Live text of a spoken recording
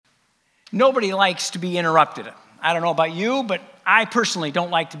Nobody likes to be interrupted. I don't know about you, but I personally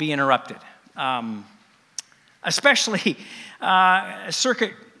don't like to be interrupted. Especially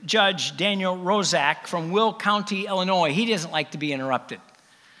Circuit Judge Daniel Rozak from Will County, Illinois. He doesn't like to be interrupted.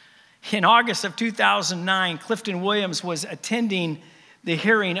 In August of 2009, Clifton Williams was attending the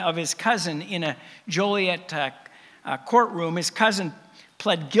hearing of his cousin in a Joliet courtroom. His cousin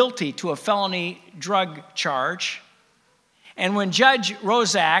pled guilty to a felony drug charge. And when Judge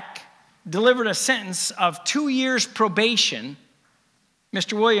Rozak delivered a sentence of 2 years probation,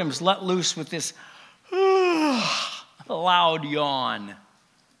 Mr. Williams let loose with this loud yawn.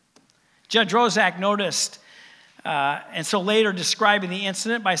 Judge Rozak noticed, and so later describing the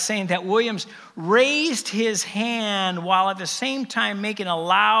incident by saying that Williams raised his hand while at the same time making a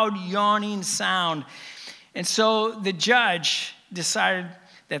loud yawning sound. And so the judge decided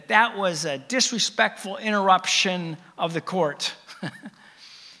that that was a disrespectful interruption of the court.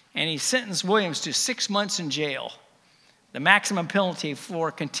 And he sentenced Williams to 6 months in jail, the maximum penalty for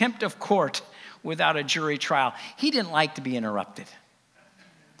contempt of court without a jury trial. He didn't like to be interrupted.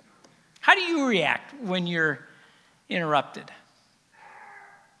 How do you react when you're interrupted?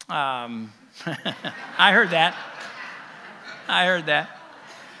 I heard that.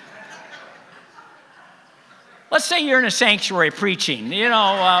 Let's say you're in a sanctuary preaching.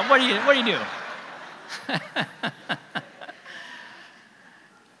 What do you do?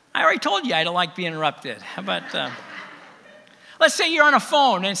 I already told you I don't like being interrupted. But let's say you're on a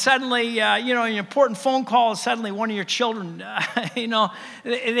phone and suddenly, an important phone call, suddenly one of your children,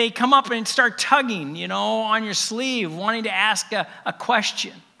 they come up and start tugging, on your sleeve, wanting to ask a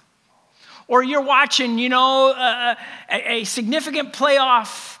question. Or you're watching, a significant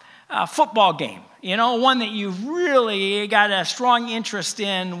playoff football game, one that you've really got a strong interest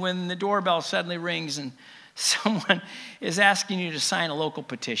in when the doorbell suddenly rings and someone is asking you to sign a local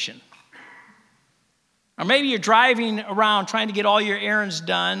petition. Or maybe you're driving around trying to get all your errands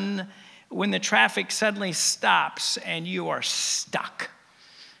done when the traffic suddenly stops and you are stuck,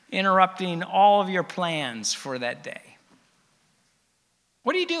 interrupting all of your plans for that day.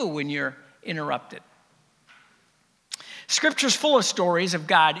 What do you do when you're interrupted? Scripture's full of stories of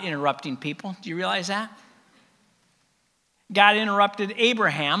God interrupting people. Do you realize that? God interrupted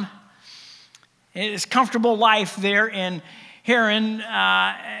Abraham, his comfortable life there in Haran,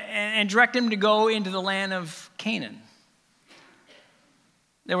 and directed him to go into the land of Canaan.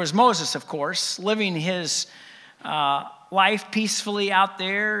 There was Moses, of course, living his life peacefully out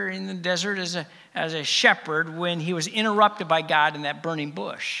there in the desert as a shepherd when he was interrupted by God in that burning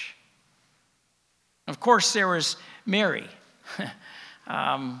bush. Of course, there was Mary.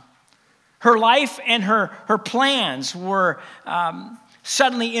 Her life and her plans were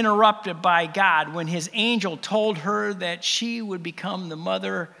suddenly interrupted by God when his angel told her that she would become the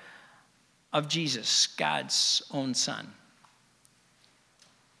mother of Jesus, God's own son.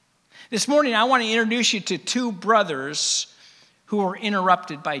 This morning, I want to introduce you to two brothers who were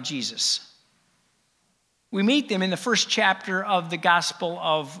interrupted by Jesus. We meet them in the first chapter of the Gospel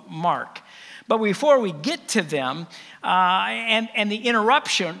of Mark. But before we get to them and the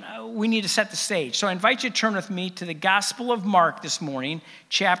interruption, we need to set the stage. So I invite you to turn with me to the Gospel of Mark this morning,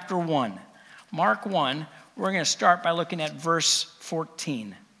 chapter 1. Mark 1, we're going to start by looking at verse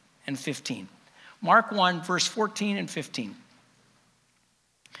 14 and 15. Mark 1, verse 14 and 15.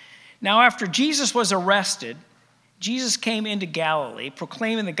 Now after Jesus was arrested, Jesus came into Galilee,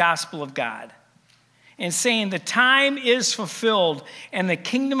 proclaiming the gospel of God, and saying, the time is fulfilled and the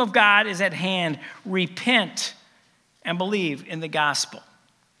kingdom of God is at hand. Repent and believe in the gospel.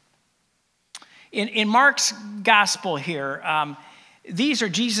 In Mark's gospel here, these are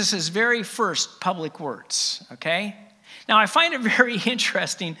Jesus' very first public words, okay? Now, I find it very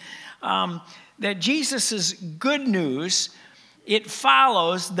interesting that Jesus' good news, it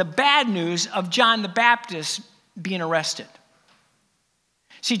follows the bad news of John the Baptist being arrested.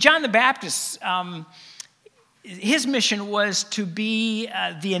 See, John the Baptist, his mission was to be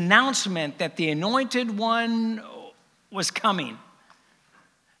the announcement that the anointed one was coming.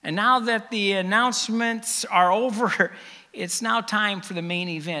 And now that the announcements are over, it's now time for the main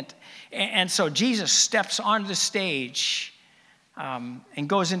event. And so Jesus steps onto the stage and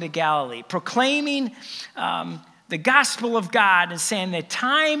goes into Galilee, proclaiming the gospel of God and saying the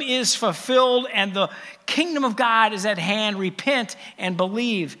time is fulfilled and the kingdom of God is at hand. Repent and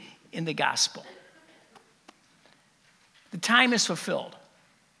believe in the gospel. The time is fulfilled.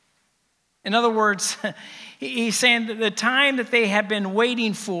 In other words, he's saying that the time that they have been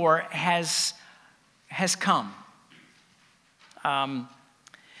waiting for has come.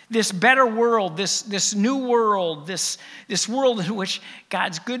 this better world, this new world, this world in which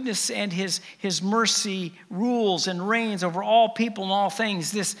God's goodness and his mercy rules and reigns over all people and all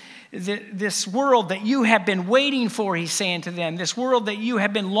things, this world that you have been waiting for, he's saying to them, this world that you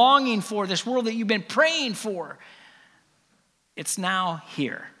have been longing for, this world that you've been praying for, it's now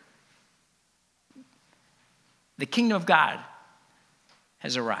here. The kingdom of God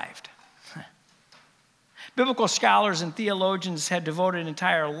has arrived. Biblical scholars and theologians have devoted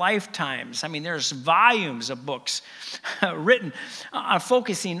entire lifetimes. I mean, there's volumes of books written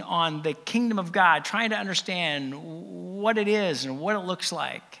focusing on the kingdom of God, trying to understand what it is and what it looks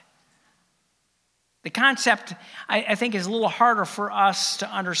like. The concept, I think, is a little harder for us to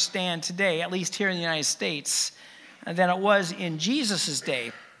understand today, at least here in the United States, than it was in Jesus'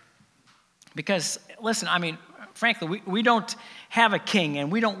 day. Because, listen, I mean, frankly, we don't have a king,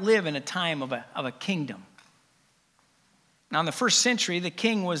 and we don't live in a time of a kingdom. Now, in the first century, the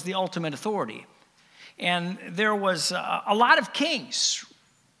king was the ultimate authority. And there was a lot of kings.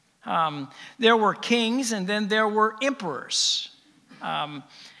 There were kings, and then there were emperors.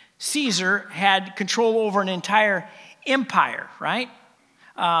 Caesar had control over an entire empire, right?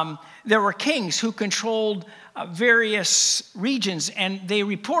 There were kings who controlled various regions, and they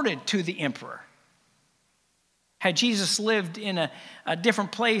reported to the emperor. Had Jesus lived in a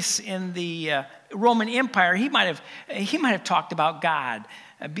different place in the Roman Empire, he might have talked about God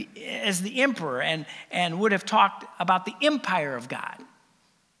as the emperor and would have talked about the empire of God.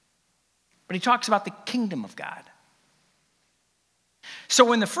 But he talks about the kingdom of God. So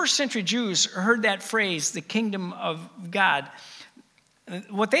when the first century Jews heard that phrase, the kingdom of God,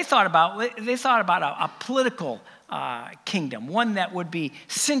 what they thought about a political kingdom, one that would be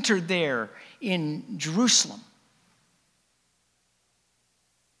centered there in Jerusalem.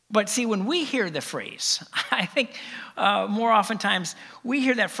 But see, when we hear the phrase, I think more oftentimes we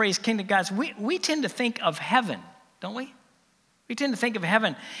hear that phrase, kingdom of God, we tend to think of heaven, don't we? We tend to think of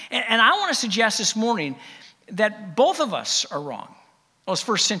heaven. And I want to suggest this morning that both of us are wrong. Those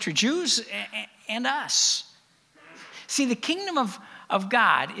first century Jews and us. See, the kingdom of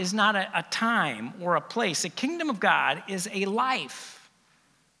God is not a time or a place. The kingdom of God is a life.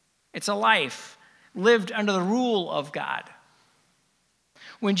 It's a life lived under the rule of God.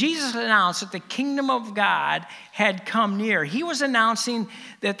 When Jesus announced that the kingdom of God had come near, he was announcing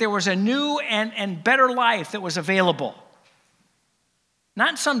that there was a new and better life that was available.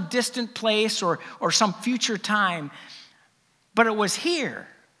 Not in some distant place or some future time, but it was here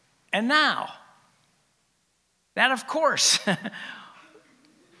and now. That, of course,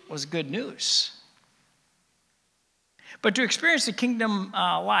 was good news. But to experience the kingdom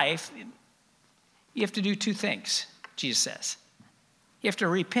life, you have to do two things, Jesus says. You have to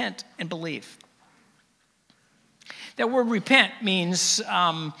repent and believe. That word repent means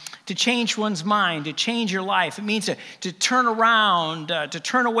to change one's mind, to change your life. It means to turn around, to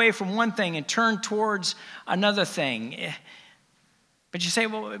turn away from one thing and turn towards another thing. But you say,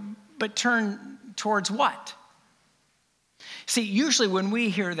 well, but turn towards what? See, usually when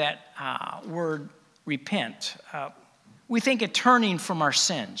we hear that word repent, we think of turning from our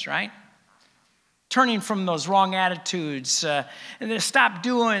sins, right? Turning from those wrong attitudes, and to stop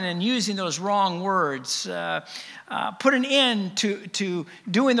doing and using those wrong words, put an end to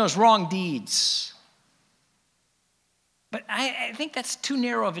doing those wrong deeds. But I think that's too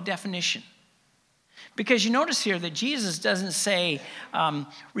narrow of a definition. Because you notice here that Jesus doesn't say,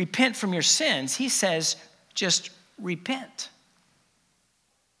 repent from your sins. He says, just repent.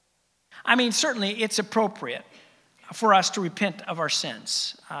 I mean, certainly it's appropriate for us to repent of our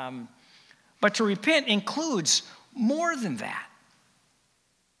sins. But to repent includes more than that.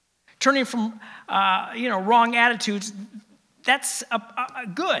 Turning from, wrong attitudes, that's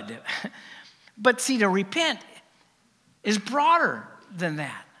good. But see, to repent is broader than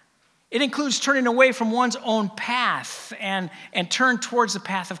that. It includes turning away from one's own path and turn towards the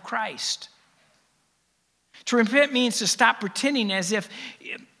path of Christ. To repent means to stop pretending as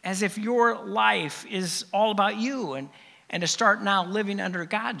if your life is all about you and to start now living under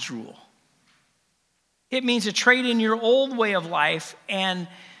God's rule. It means to trade in your old way of life and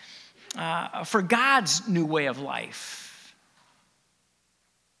for God's new way of life.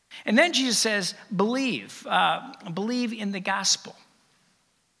 And then Jesus says, believe in the gospel.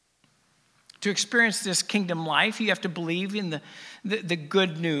 To experience this kingdom life, you have to believe in the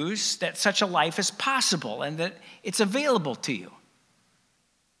good news that such a life is possible and that it's available to you.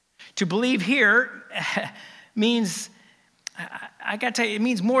 To believe here means, I got to tell you, it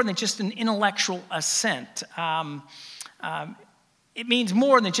means more than just an intellectual assent. It means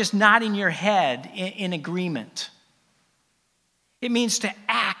more than just nodding your head in agreement. It means to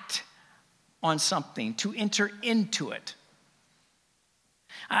act on something, to enter into it.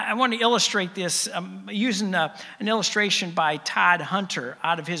 I want to illustrate this using an illustration by Todd Hunter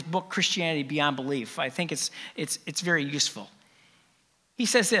out of his book, Christianity Beyond Belief. I think it's very useful. He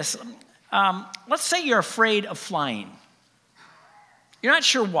says this, let's say you're afraid of flying. You're not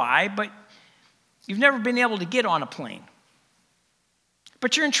sure why, but you've never been able to get on a plane.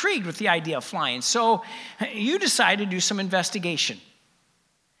 But you're intrigued with the idea of flying, so you decide to do some investigation.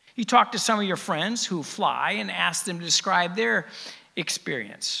 You talk to some of your friends who fly and ask them to describe their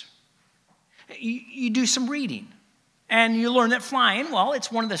experience. You do some reading, and you learn that flying, well,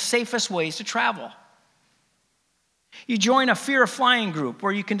 it's one of the safest ways to travel. You join a fear of flying group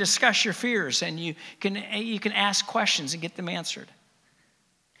where you can discuss your fears and you can ask questions and get them answered.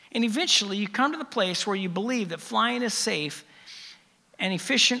 And eventually you come to the place where you believe that flying is safe and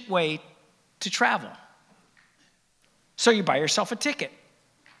efficient way to travel. So you buy yourself a ticket.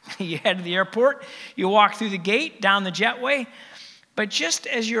 You head to the airport, you walk through the gate, down the jetway, but just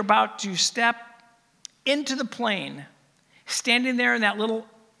as you're about to step into the plane, standing there in that little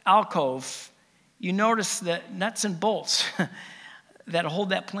alcove, you notice the nuts and bolts that hold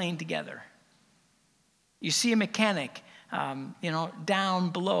that plane together. You see a mechanic, down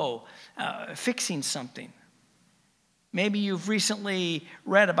below, fixing something. Maybe you've recently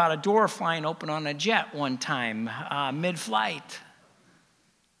read about a door flying open on a jet one time, mid-flight.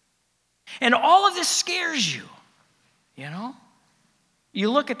 And all of this scares you, You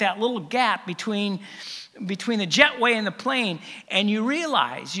look at that little gap between the jetway and the plane, and you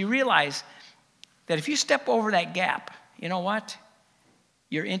realize that if you step over that gap, you know what?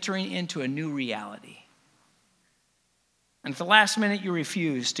 You're entering into a new reality. And at the last minute, you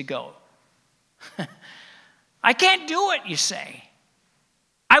refuse to go. I can't do it, you say.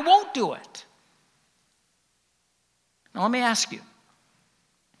 I won't do it. Now, let me ask you,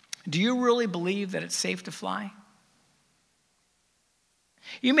 do you really believe that it's safe to fly?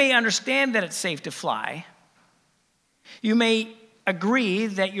 You may understand that it's safe to fly. You may agree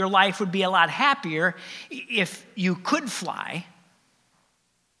that your life would be a lot happier if you could fly.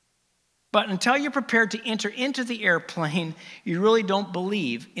 But until you're prepared to enter into the airplane, you really don't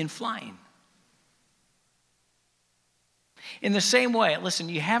believe in flying. In the same way, listen,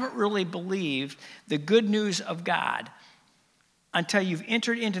 you haven't really believed the good news of God until you've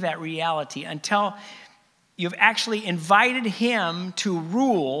entered into that reality, until you've actually invited him to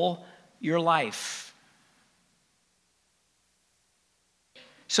rule your life.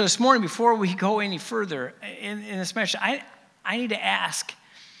 So this morning, before we go any further in this message, I need to ask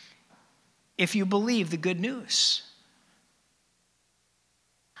if you believe the good news.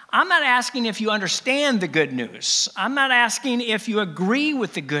 I'm not asking if you understand the good news. I'm not asking if you agree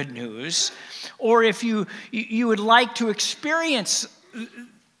with the good news or if you would like to experience,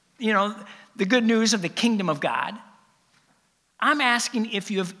 the good news of the kingdom of God. I'm asking if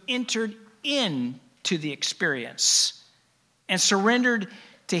you have entered into the experience and surrendered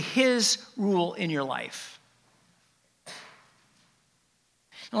to his rule in your life.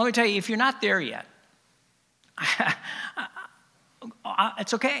 Now, let me tell you, if you're not there yet,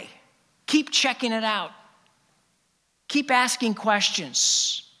 it's okay. Keep checking it out. Keep asking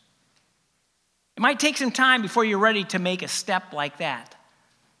questions. It might take some time before you're ready to make a step like that.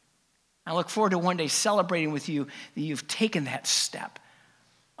 I look forward to one day celebrating with you that you've taken that step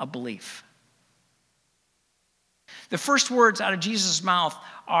of belief. The first words out of Jesus' mouth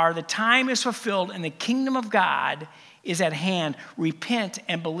are, the time is fulfilled and the kingdom of God is at hand. Repent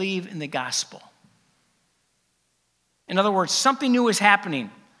and believe in the gospel. In other words, something new is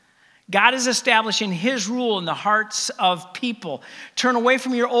happening. God is establishing his rule in the hearts of people. Turn away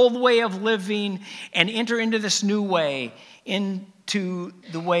from your old way of living and enter into this new way, into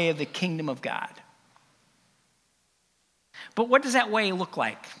the way of the kingdom of God. But what does that way look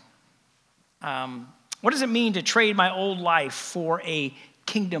like? What does it mean to trade my old life for a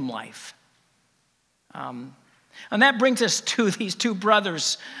kingdom life? And that brings us to these two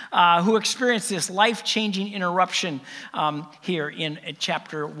brothers who experienced this life-changing interruption here in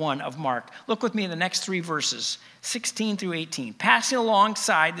chapter 1 of Mark. Look with me in the next 3 verses, 16 through 18. Passing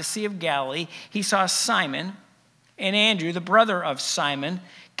alongside the Sea of Galilee, he saw Simon and Andrew, the brother of Simon,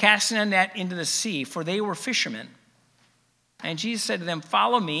 casting a net into the sea, for they were fishermen. And Jesus said to them,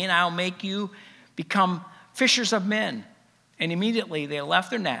 "Follow me, and I'll make you become fishers of men." And immediately they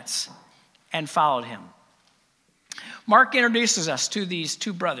left their nets and followed him. Mark introduces us to these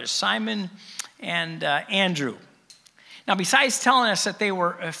two brothers, Simon and Andrew. Now, besides telling us that they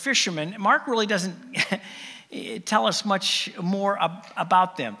were fishermen, Mark really doesn't tell us much more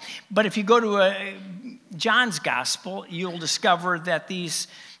about them. But if you go to John's gospel, you'll discover that these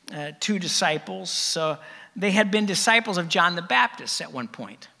two disciples, they had been disciples of John the Baptist at one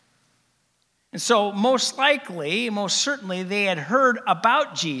point. And so most certainly, they had heard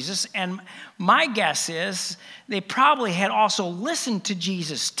about Jesus, and my guess is they probably had also listened to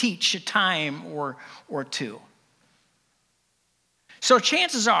Jesus teach a time or two. So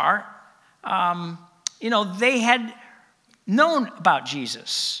chances are, they had known about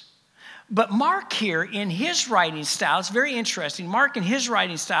Jesus. But Mark here, in his writing style, it's very interesting. Mark, in his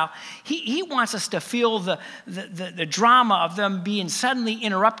writing style, he wants us to feel the drama of them being suddenly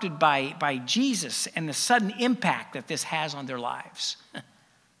interrupted by Jesus and the sudden impact that this has on their lives.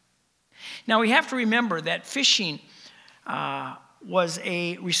 Now, we have to remember that fishing was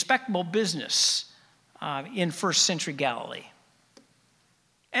a respectable business in first century Galilee.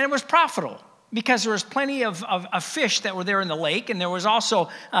 And it was profitable, because there was plenty of fish that were there in the lake, and there was also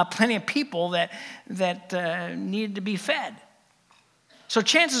plenty of people that needed to be fed. So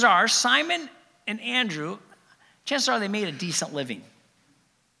chances are, Simon and Andrew, chances are they made a decent living.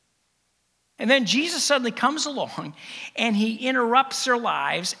 And then Jesus suddenly comes along, and he interrupts their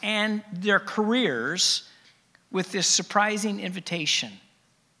lives and their careers with this surprising invitation.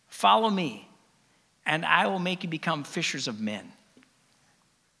 Follow me, and I will make you become fishers of men.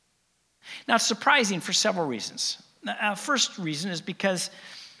 Now, it's surprising for several reasons. First reason is because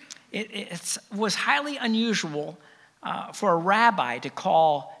it was highly unusual for a rabbi to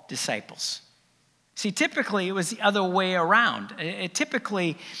call disciples. See, typically, it was the other way around.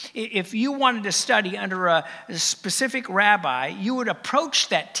 Typically, if you wanted to study under a specific rabbi, you would approach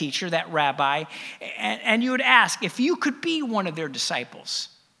that teacher, that rabbi, and you would ask if you could be one of their disciples.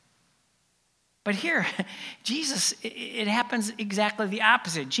 But here, Jesus, it happens exactly the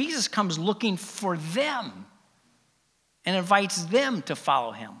opposite. Jesus comes looking for them and invites them to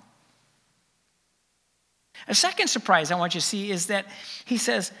follow him. A second surprise I want you to see is that he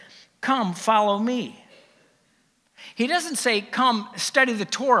says, come, follow me. He doesn't say, come, study the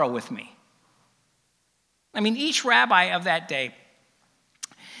Torah with me. I mean, each rabbi of that day,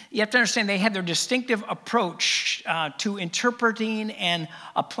 you have to understand, they had their distinctive approach to interpreting and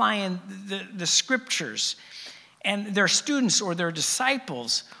applying the scriptures. And their students or their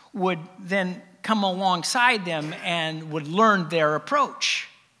disciples would then come alongside them and would learn their approach.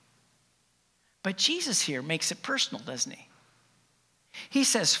 But Jesus here makes it personal, doesn't he? He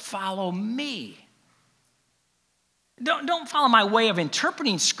says, follow me. Don't follow my way of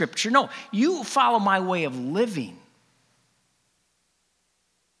interpreting scripture. No, you follow my way of living.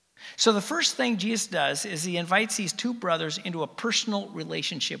 So the first thing Jesus does is he invites these two brothers into a personal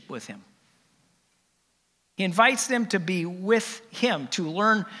relationship with him. He invites them to be with him, to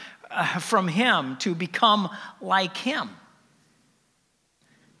learn from him, to become like him.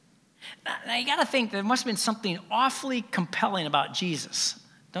 Now you got to think there must have been something awfully compelling about Jesus,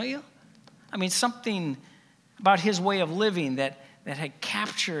 don't you? I mean, something about his way of living that had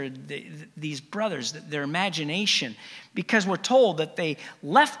captured these brothers, their imagination, because we're told that they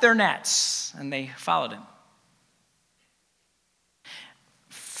left their nets and they followed him.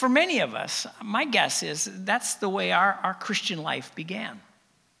 For many of us, my guess is that's the way our Christian life began.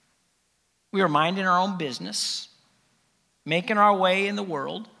 We were minding our own business, making our way in the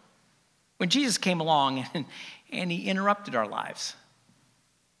world, when Jesus came along and he interrupted our lives.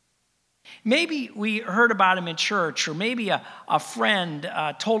 Maybe we heard about him in church, or maybe a friend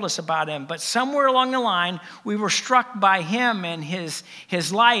told us about him, but somewhere along the line, we were struck by him and his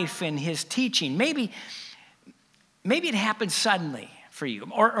life and his teaching. Maybe it happened suddenly for you,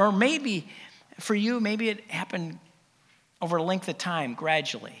 or maybe for you, maybe it happened over a length of time,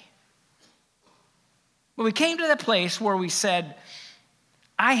 gradually. But we came to that place where we said,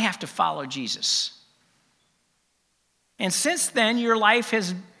 I have to follow Jesus. And since then, your life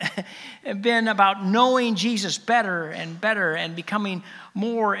has been about knowing Jesus better and becoming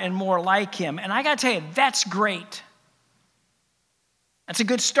more and more like him. And I got to tell you, that's great. That's a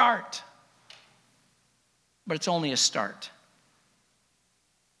good start. But it's only a start.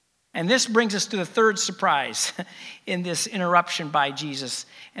 And this brings us to the third surprise in this interruption by Jesus.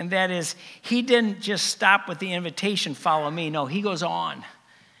 And that is, he didn't just stop with the invitation, follow me. No, he goes on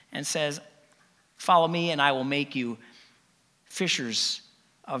and says, follow me and I will make you fishers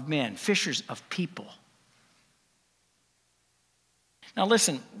of men, fishers of people. Now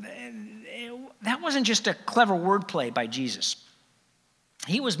listen, that wasn't just a clever wordplay by Jesus.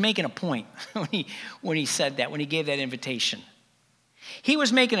 He was making a point when he said that, when he gave that invitation. He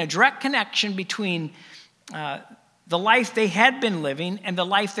was making a direct connection between the life they had been living and the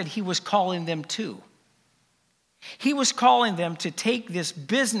life that he was calling them to. He was calling them to take this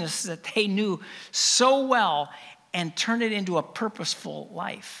business that they knew so well and turn it into a purposeful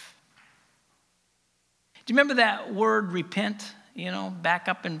life. Do you remember that word repent, back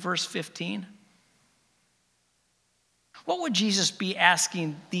up in verse 15? What would Jesus be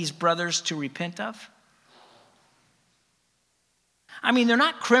asking these brothers to repent of? I mean, they're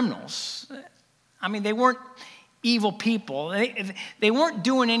not criminals. I mean, they weren't evil people. They weren't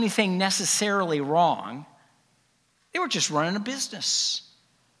doing anything necessarily wrong. They were just running a business.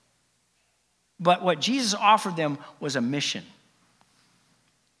 But what Jesus offered them was a mission.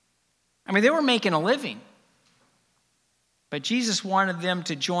 I mean, they were making a living. But Jesus wanted them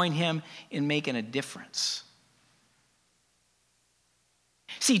to join him in making a difference.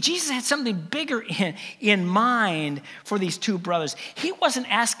 See, Jesus had something bigger in mind for these two brothers. He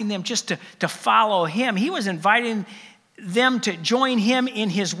wasn't asking them just to follow him. He was inviting them to join him in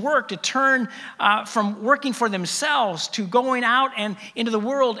his work, to turn from working for themselves to going out and into the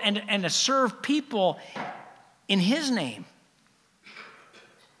world and to serve people in his name.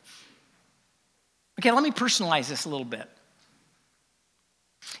 Okay, let me personalize this a little bit.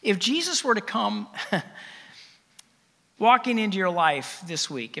 If Jesus were to come walking into your life this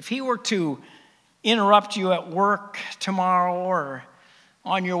week, if he were to interrupt you at work tomorrow or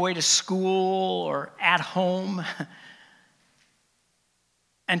on your way to school or at home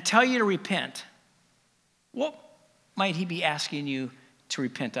and tell you to repent, what might he be asking you to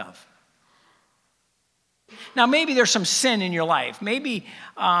repent of? Now, maybe there's some sin in your life. Maybe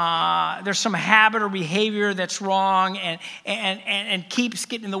there's some habit or behavior that's wrong and keeps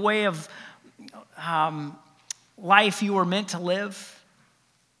getting in the way of life you were meant to live.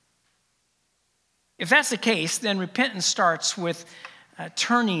 If that's the case, then repentance starts with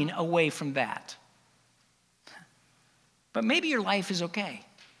turning away from that. But maybe your life is okay.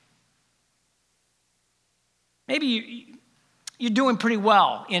 Maybe you're doing pretty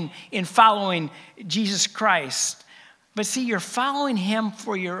well in following Jesus Christ. But see, you're following him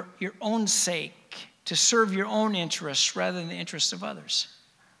for your own sake, to serve your own interests rather than the interests of others.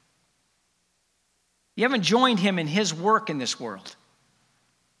 You haven't joined him in his work in this world.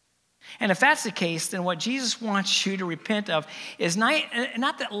 And if that's the case, then what Jesus wants you to repent of is not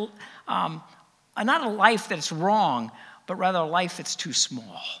a life that's wrong, but rather a life that's too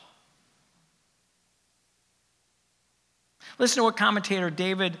small. Listen to what commentator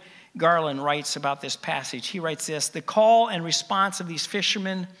David Garland writes about this passage. He writes this: the call and response of these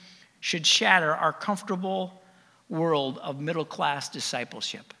fishermen should shatter our comfortable world of middle-class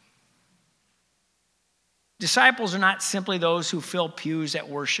discipleship. Disciples are not simply those who fill pews at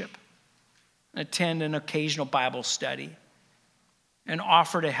worship, attend an occasional Bible study, and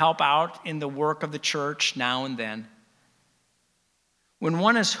offer to help out in the work of the church now and then. When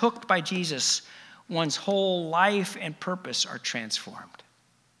one is hooked by Jesus, one's whole life and purpose are transformed.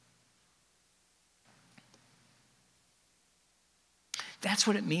 That's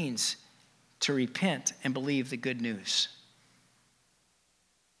what it means to repent and believe the good news.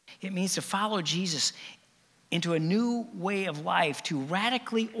 It means to follow Jesus into a new way of life, to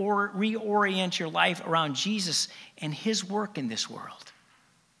radically reorient your life around Jesus and his work in this world.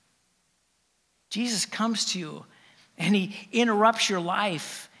 Jesus comes to you and he interrupts your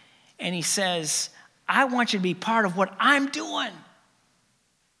life and he says, I want you to be part of what I'm doing.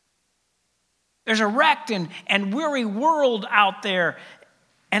 There's a wrecked and weary world out there,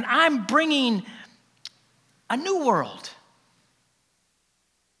 and I'm bringing a new world.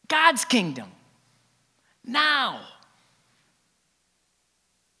 God's kingdom. Now.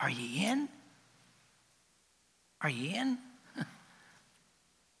 Are you in? Are you in? In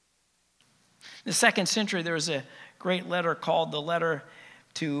the 2nd century, there was a great letter called the Letter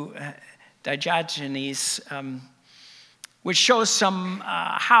to Diogenes, which shows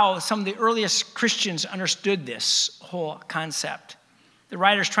how some of the earliest Christians understood this whole concept. The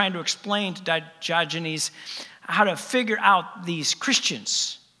writer's trying to explain to Diogenes how to figure out these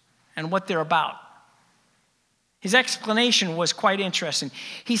Christians and what they're about. His explanation was quite interesting.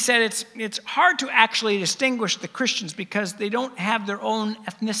 He said it's hard to actually distinguish the Christians because they don't have their own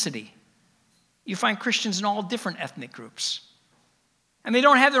ethnicity. You find Christians in all different ethnic groups. And they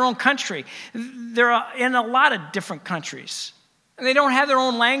don't have their own country. They're in a lot of different countries. And they don't have their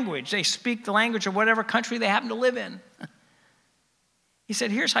own language. They speak the language of whatever country they happen to live in. He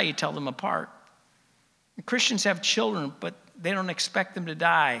said, here's how you tell them apart. Christians have children, but they don't expect them to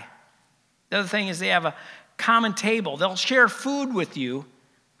die. The other thing is they have a common table. They'll share food with you,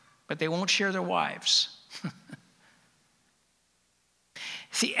 but they won't share their wives.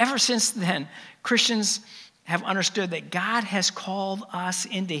 See, ever since then, Christians have understood that God has called us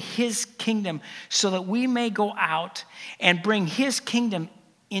into his kingdom so that we may go out and bring his kingdom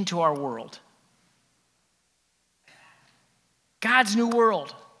into our world. God's new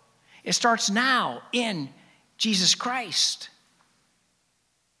world. It starts now in Jesus Christ.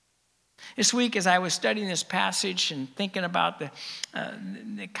 This week, as I was studying this passage and thinking about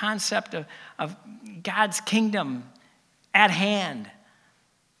the concept of God's kingdom at hand,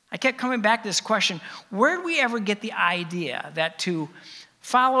 I kept coming back to this question: where did we ever get the idea that to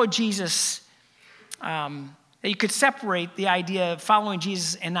follow Jesus, that you could separate the idea of following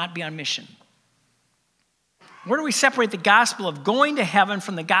Jesus and not be on mission? Where do we separate the gospel of going to heaven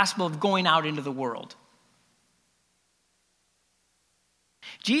from the gospel of going out into the world?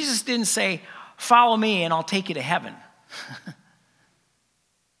 Jesus didn't say, follow me and I'll take you to heaven.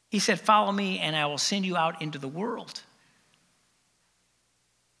 He said, follow me and I will send you out into the world.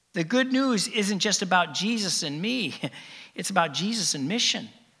 The good news isn't just about Jesus and me. It's about Jesus and mission.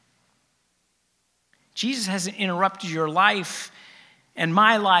 Jesus hasn't interrupted your life and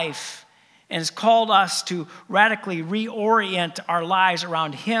my life and has called us to radically reorient our lives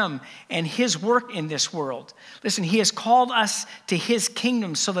around him and his work in this world. Listen, he has called us to his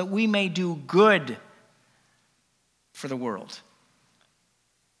kingdom so that we may do good for the world.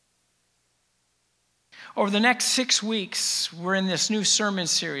 Over the next 6 weeks, we're in this new sermon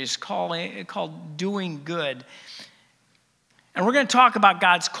series called Doing Good. And we're going to talk about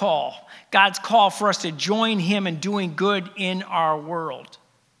God's call for us to join him in doing good in our world.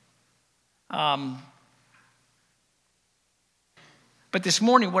 But this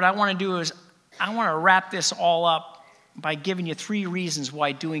morning, what I want to do is I want to wrap this all up by giving you 3 reasons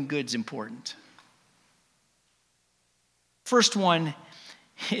why doing good is important. First one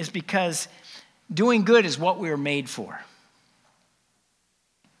is because doing good is what we were made for.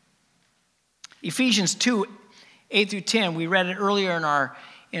 Ephesians 2, 8 through 10, we read it earlier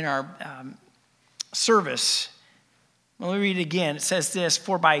in our service. Let me read it again. It says this: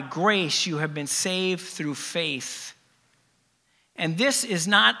 for by grace you have been saved through faith. And this is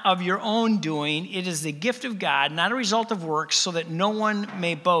not of your own doing. It is the gift of God, not a result of works, so that no one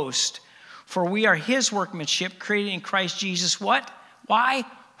may boast. For we are his workmanship, created in Christ Jesus. What? Why?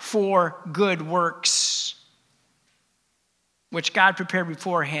 For good works, which God prepared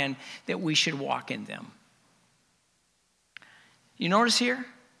beforehand that we should walk in them. You notice here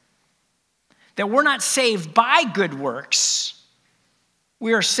that we're not saved by good works.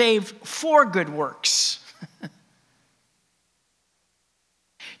 We are saved for good works.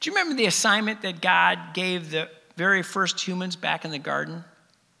 Do you remember the assignment that God gave the very first humans back in the garden?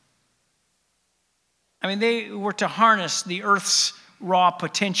 I mean, they were to harness the earth's raw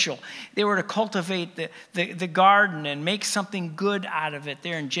potential. They were to cultivate the garden and make something good out of it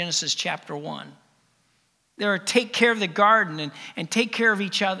there in Genesis chapter 1. They were to take care of the garden and take care of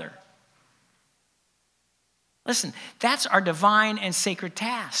each other. Listen, that's our divine and sacred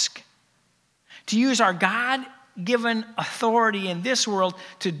task. To use our God-given authority in this world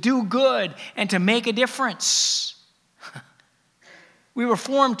to do good and to make a difference. We were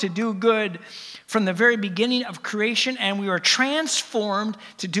formed to do good from the very beginning of creation, and we were transformed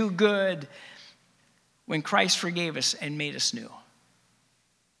to do good when Christ forgave us and made us new.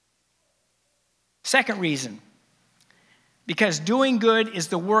 Second reason, because doing good is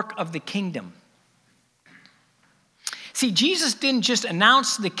the work of the kingdom. See, Jesus didn't just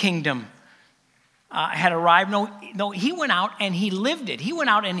announce the kingdom had arrived. No, he went out and he lived it. He went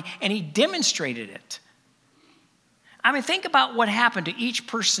out and he demonstrated it. I mean, think about what happened to each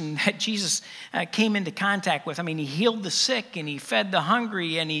person that Jesus came into contact with. I mean, he healed the sick and he fed the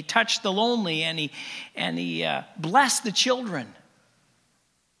hungry and he touched the lonely and he blessed the children.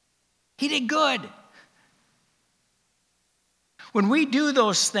 He did good. When we do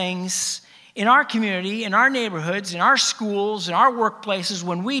those things in our community, in our neighborhoods, in our schools, in our workplaces,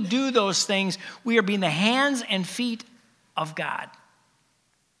 when we do those things, we are being the hands and feet of God.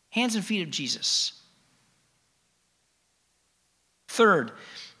 Hands and feet of Jesus. Third,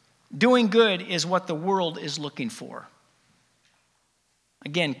 doing good is what the world is looking for.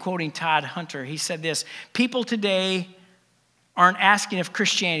 Again, quoting Todd Hunter, he said this: people today aren't asking if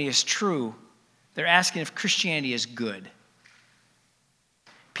Christianity is true. They're asking if Christianity is good.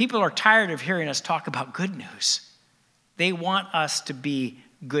 People are tired of hearing us talk about good news. They want us to be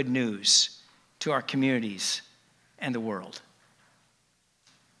good news to our communities and the world.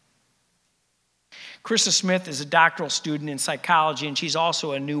 Krista Smith is a doctoral student in psychology, and she's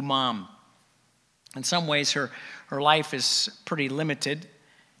also a new mom. In some ways, her life is pretty limited.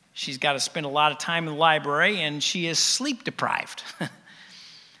 She's got to spend a lot of time in the library, and she is sleep deprived.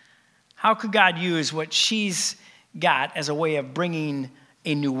 How could God use what she's got as a way of bringing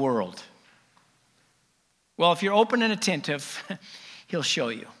a new world? Well, if you're open and attentive, he'll show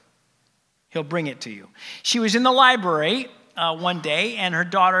you. He'll bring it to you. She was in the library one day, and her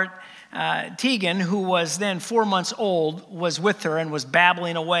daughter, Tegan, who was then 4 months old, was with her and was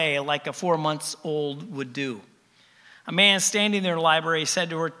babbling away like a 4 months old would do. A man standing there in the library said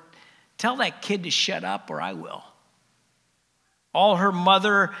to her, "Tell that kid to shut up or I will." All her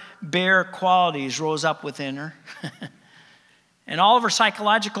mother bear qualities rose up within her. And all of her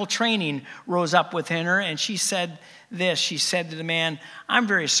psychological training rose up within her. And she said this. She said to the man, "I'm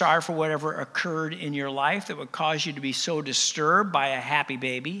very sorry for whatever occurred in your life that would cause you to be so disturbed by a happy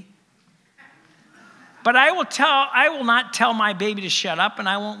baby. But I will not tell my baby to shut up, and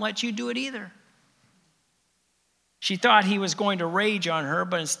I won't let you do it either." She thought he was going to rage on her,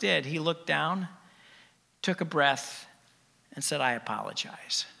 but instead he looked down, took a breath, and said, "I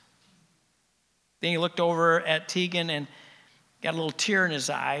apologize." Then he looked over at Tegan and got a little tear in his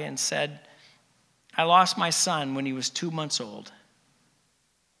eye and said, "I lost my son when he was 2 months old."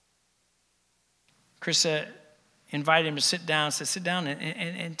 Krista invited him to sit down, said, "Sit down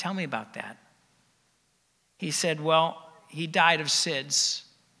and tell me about that." He said, "Well, he died of SIDS,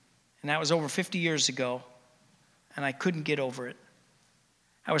 and that was over 50 years ago, and I couldn't get over it.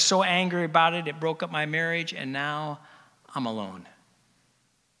 I was so angry about it, it broke up my marriage, and now I'm alone."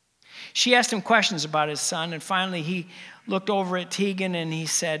 She asked him questions about his son, and finally he looked over at Tegan and he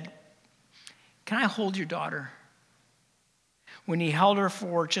said, "Can I hold your daughter?" When he held her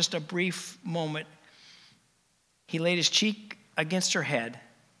for just a brief moment, he laid his cheek against her head,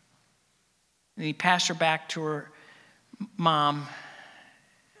 and he passed her back to her mom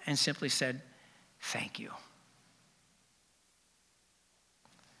and simply said, "Thank you."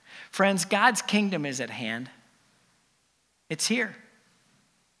 Friends, God's kingdom is at hand. It's here.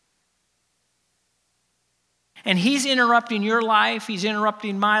 And he's interrupting your life, he's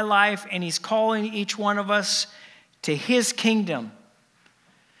interrupting my life, and he's calling each one of us to his kingdom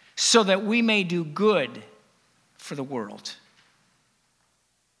so that we may do good for the world.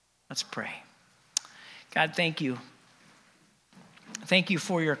 Let's pray. God, thank you. Thank you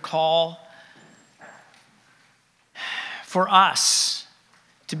for your call for us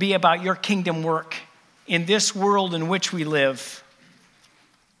to be about your kingdom work in this world in which we live.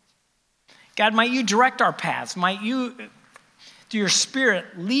 God, might you direct our paths. Might you, through your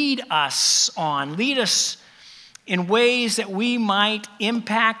Spirit, lead us in ways that we might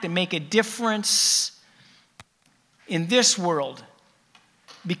impact and make a difference in this world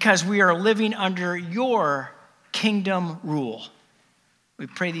because we are living under your kingdom rule. We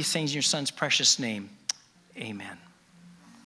pray these things in your Son's precious name. Amen.